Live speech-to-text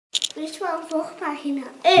Weet je wat een voorpagina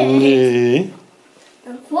is? Nee.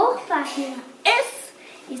 Een voorpagina is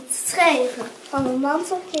iets schrijven van een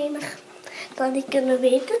mansopnemer. Dat die kunnen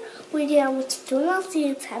weten hoe die dat moeten doen als die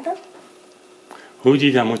het hebben. Hoe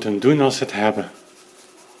die dat moeten doen als ze het hebben.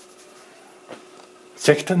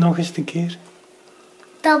 Zeg dat nog eens een keer.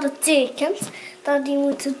 Dat betekent dat die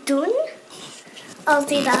moeten doen als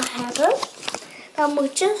die dat hebben. Dan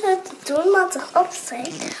moet je het doen wat erop staat.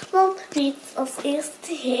 Want wie het als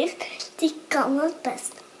eerste heeft, die kan het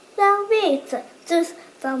best wel weten. Dus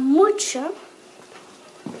dan moet je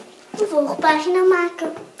een voorpagina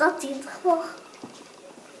maken dat die er wordt.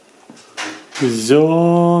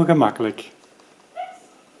 Zo gemakkelijk.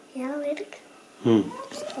 Ja, dat weet ik.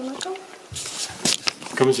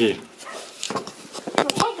 Kom eens hier.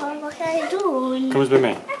 Papa, wat ga je doen? Kom eens bij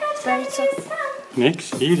mij. Buiten.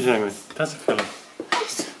 Niks. Hier zijn we. Dat is de film.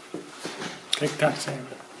 Kijk, daar zijn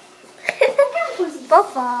we.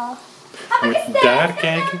 Papa. We moeten daar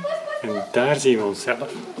kijken en daar zien we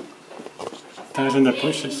onszelf. Daar zijn de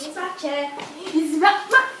poesjes. Je zwaait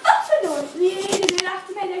maar afgenomen. Jullie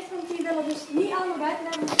achter mij echt, want die willen dus niet allemaal buiten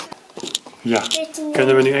hebben. Ja.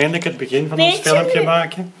 Kunnen we nu eindelijk het begin van ons filmpje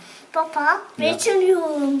maken? Papa, weet je nu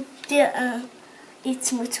hoe je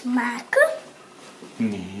iets moet maken?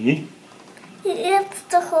 Nee. Je hebt het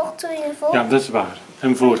toch gehoord toen je voor? Ja, dat is waar.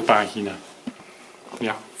 Een voorpagina.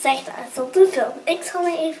 Ja. Zeg dat eens op de film. Ik zal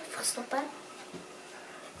me even verstoppen.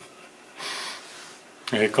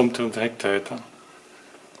 Je komt er direct uit dan.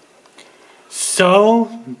 So,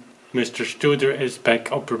 Mr. Studer is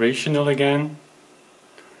back operational again.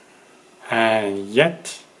 And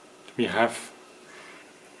yet, we have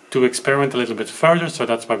to experiment a little bit further, so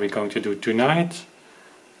that's what we're going to do tonight.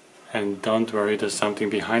 And don't worry, there's something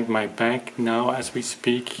behind my back now as we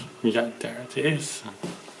speak. Yeah, there it is.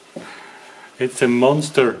 It's a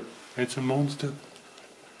monster. It's a monster.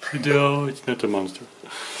 No, it's not a monster.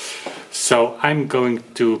 So I'm going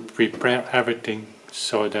to prepare everything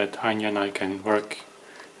so that Anja and I can work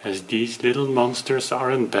as these little monsters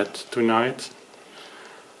are in bed tonight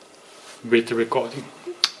with the recording.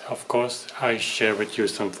 Of course, I share with you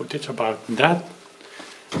some footage about that.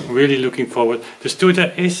 Really looking forward. The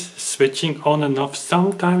studio is switching on and off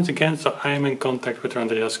sometimes again, so I am in contact with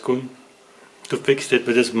Andreas Koen to fix it,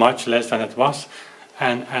 but it's much less than it was.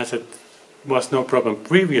 And as it was no problem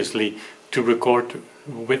previously to record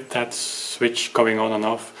with that switch going on and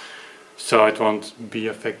off, so it won't be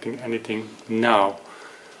affecting anything now.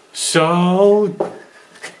 So,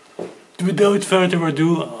 without further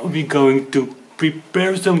ado, we're going to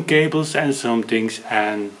prepare some cables and some things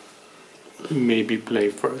and maybe play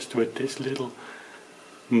first with this little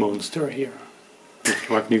monster here. Weet je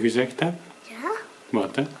wat ik nu gezegd heb? Ja?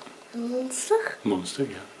 Wat hè? Een monster? Monster,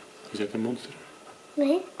 ja. Je zegt een monster.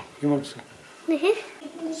 Nee. Geen monster. Nee.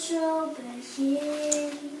 Zo begint.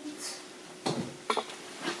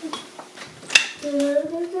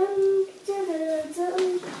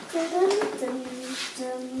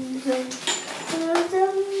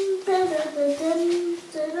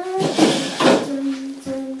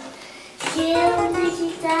 Heel de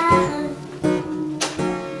gitaar.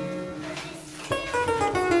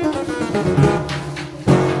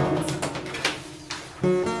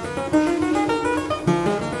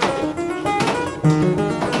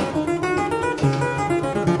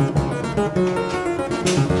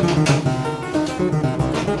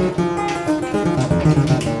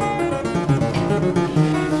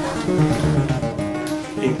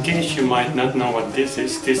 In case you might not know what this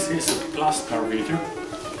is a plasma reader.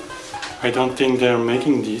 I don't think they're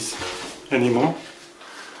making these anymore.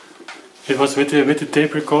 It was with the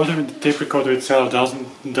tape recorder. The tape recorder itself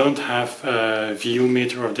don't have a VU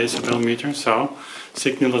meter or decibel meter, so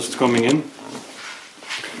signal that's coming in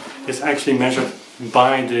is actually measured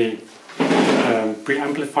by the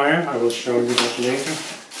preamplifier. I will show you that later.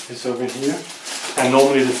 It's over here. And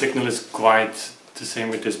normally the signal is quite the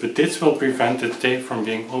same with this, but this will prevent the tape from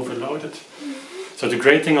being overloaded. So the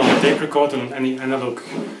great thing on the tape recorder and any analog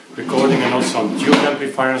recording and also on tube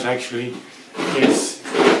amplifiers actually is,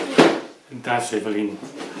 that's Evelien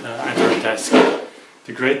at her desk.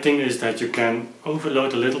 The great thing is that you can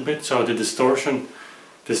overload a little bit, so the distortion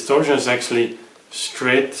is actually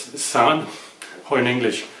straight sound, or in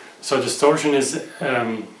English. So distortion is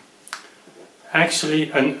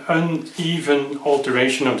actually an uneven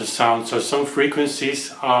alteration of the sound. So some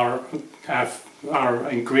frequencies are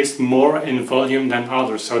increased more in volume than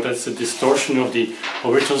others. So that's a distortion of the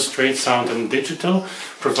original straight sound, and digital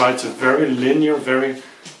provides a very linear, very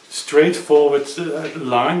straightforward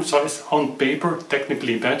line. So it's on paper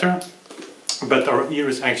technically better, but our ear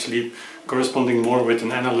is actually corresponding more with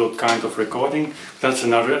an analog kind of recording. That's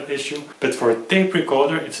another issue. But for a tape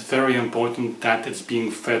recorder, it's very important that it's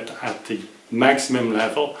being fed at the maximum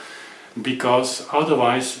level, because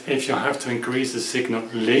otherwise, if you have to increase the signal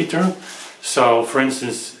later, so for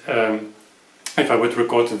instance, if I would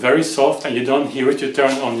record very soft and you don't hear it, you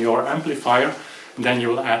turn on your amplifier, then you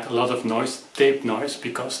will add a lot of noise, tape noise,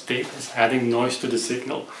 because tape is adding noise to the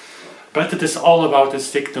signal. But it is all about the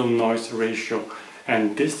signal noise ratio,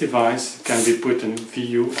 and this device can be put in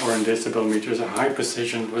VU or in decibel meters. A high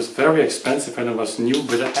precision. It was very expensive and it was new,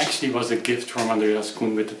 but it actually was a gift from Andreas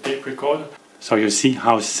Kuhn with the tape recorder. So you see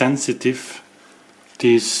how sensitive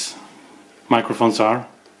these microphones are.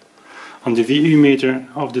 On the VU meter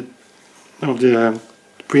of the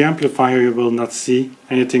preamplifier you will not see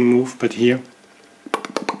anything move, but here.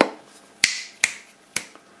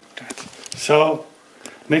 So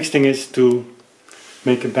next thing is to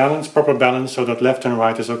make a balance, proper balance, so that left and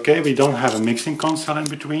right is okay. We don't have a mixing console in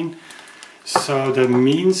between, so that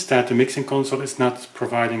means that the mixing console is not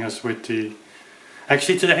providing us with the...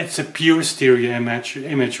 Actually it's a pure stereo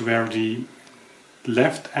image where the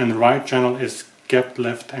left and right channel is kept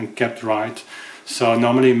left and kept right. So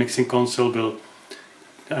normally a mixing console will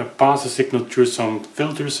pass the signal through some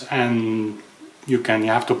filters, and you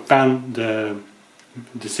have to pan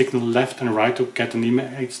the signal left and right to get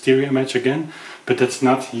a stereo image again, but that's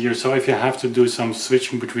not here. So if you have to do some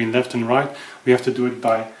switching between left and right, we have to do it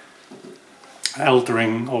by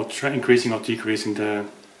altering or increasing or decreasing the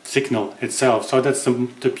signal itself. So that's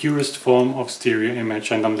the purest form of stereo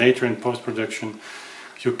image, and then later in post-production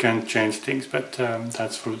you can change things, but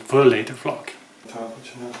that's for a later vlog.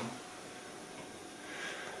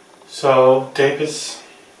 So tape is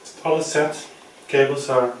all set, cables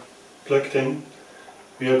are plugged in.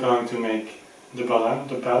 We are going to make the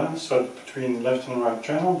balance, so between left and right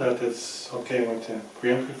channel, that is okay with the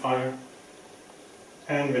preamplifier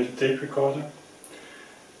and with the tape recorder.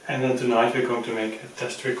 And then tonight we're going to make a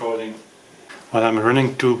test recording. While I'm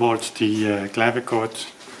running towards the clavichord,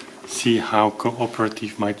 see how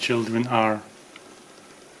cooperative my children are,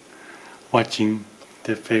 watching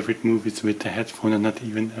their favorite movies with the headphone and not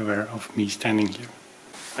even aware of me standing here.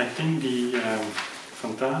 I think the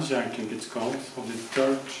Fantasia, I think it's called, of the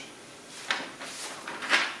third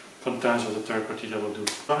Fantasia of the third partita will do.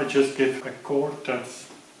 I just give a chord that's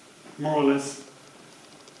more or less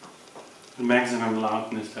the maximum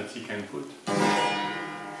loudness that you can put.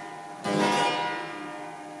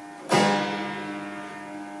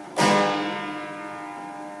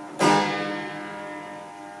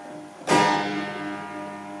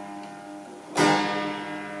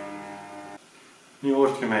 Nu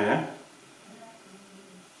hoort je mij, hè?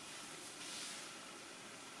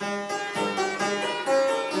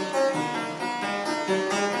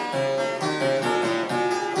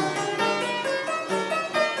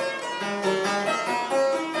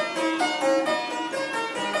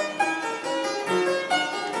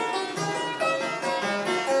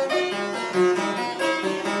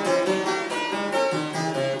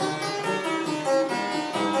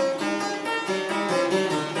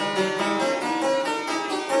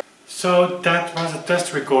 So that was a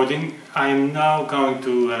test recording. I am now going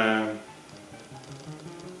to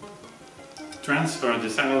transfer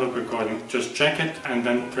this analog recording, just check it and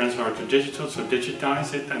then transfer it to digital, so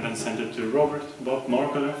digitize it and then send it to Bob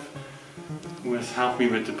Morgelev, who has helped me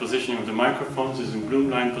with the positioning of the microphones. It's in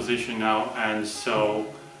Bloomline position now, and so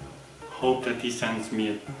hope that he sends me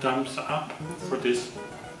a thumbs up for this.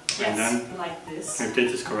 Yes, and then, like this. if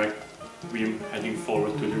this is correct, we're heading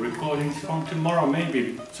forward to the recordings from tomorrow,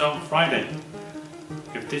 maybe, so Friday.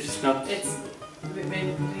 If this is not... It's,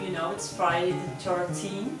 you know, it's Friday the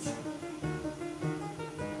 13th.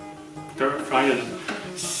 Friday.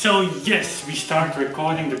 So yes, we start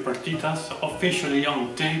recording the partitas officially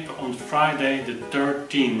on tape on Friday the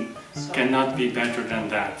 13th. So Cannot be better than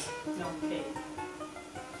that. okay.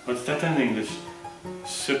 What's that in English?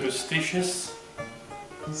 Superstitious?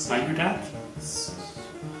 Are you that?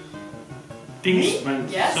 Things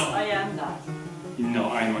went Yes, so... I am that.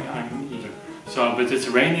 No, I'm either. So, but it's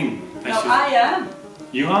raining. No, I am.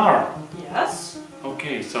 You are? Yes.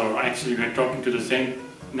 Okay, so actually we're talking to the same,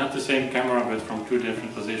 not the same camera, but from two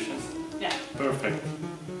different positions. Yeah. Perfect.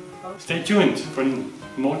 Stay tuned for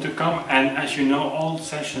more to come, and as you know, all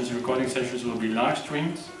sessions, recording sessions, will be live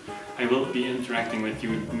streamed. I will be interacting with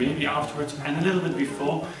you maybe afterwards and a little bit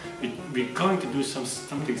before. We're going to do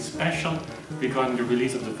something special regarding the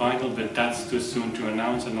release of the vinyl, but that's too soon to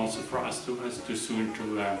announce, and also for us too soon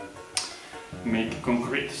to make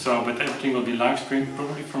concrete. So, but everything will be live streamed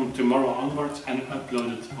probably from tomorrow onwards and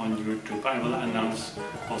uploaded on YouTube. I will announce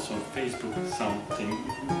also on Facebook something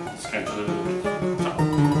scheduled a little bit. So,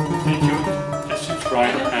 stay tuned, just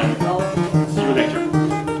subscribe and